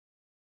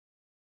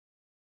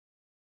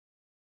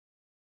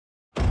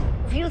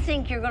you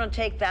think you're gonna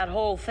take that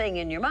whole thing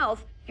in your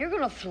mouth, you're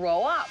gonna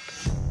throw up.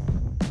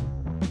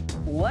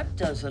 What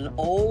does an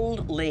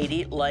old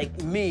lady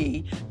like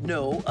me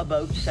know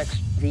about sex?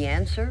 The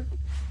answer?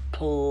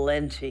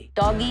 Plenty.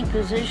 Doggy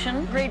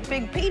position, great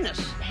big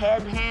penis,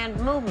 head-hand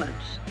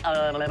movements.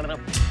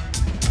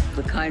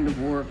 The kind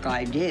of work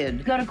I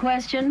did. Got a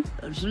question?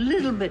 It's a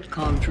little bit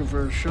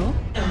controversial.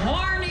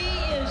 Horny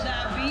is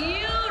a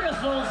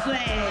beautiful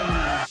thing.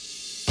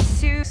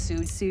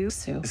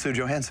 Sue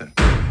Johansson.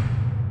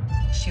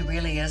 She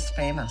really is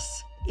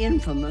famous.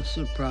 Infamous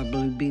would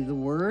probably be the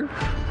word.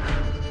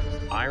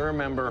 I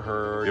remember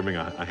her giving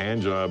a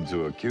hand job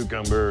to a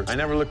cucumber. I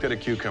never looked at a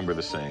cucumber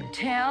the same.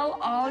 Tell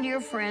all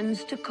your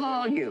friends to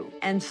call you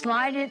and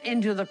slide it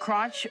into the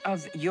crotch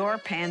of your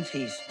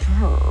panties.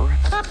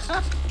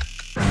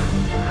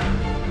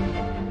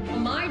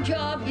 My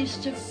job is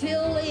to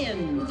fill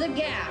in the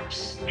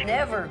gaps.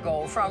 Never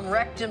go from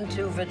rectum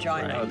to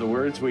vagina. The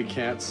words we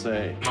can't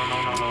say.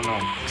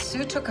 No.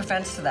 Sue took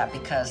offense to that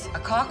because a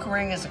cock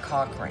ring is a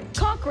cock ring.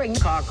 Cock ring,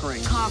 cock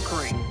ring, cock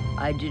ring.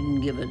 I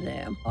didn't give a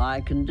damn.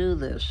 I can do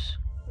this.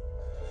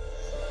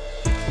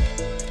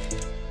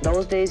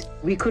 Those days,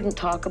 we couldn't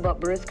talk about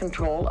birth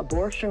control.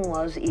 Abortion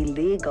was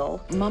illegal.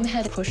 Mom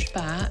had pushed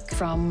back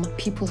from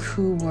people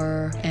who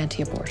were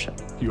anti-abortion.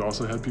 You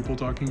also had people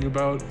talking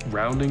about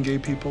rounding gay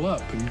people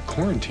up and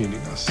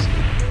quarantining us.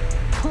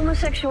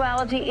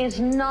 Homosexuality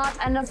is not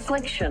an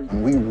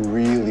affliction. We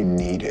really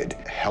needed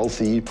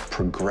healthy,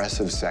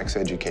 progressive sex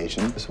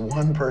education. This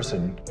one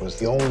person was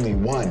the only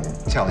one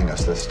telling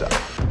us this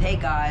stuff. Hey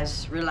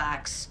guys,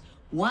 relax.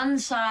 One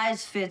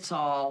size fits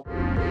all.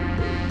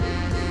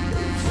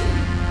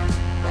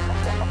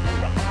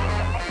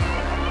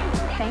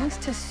 Thanks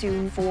to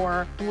Sue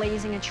for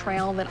blazing a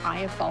trail that I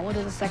have followed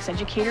as a sex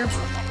educator.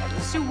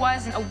 Sue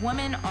was a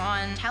woman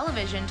on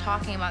television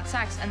talking about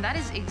sex, and that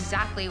is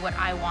exactly what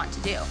I want to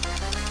do.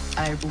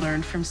 I've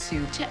learned from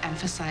Sue to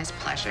emphasize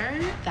pleasure.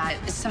 That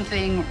is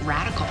something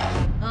radical.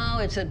 Oh,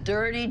 it's a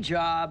dirty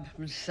job.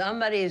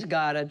 Somebody's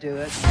got to do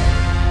it.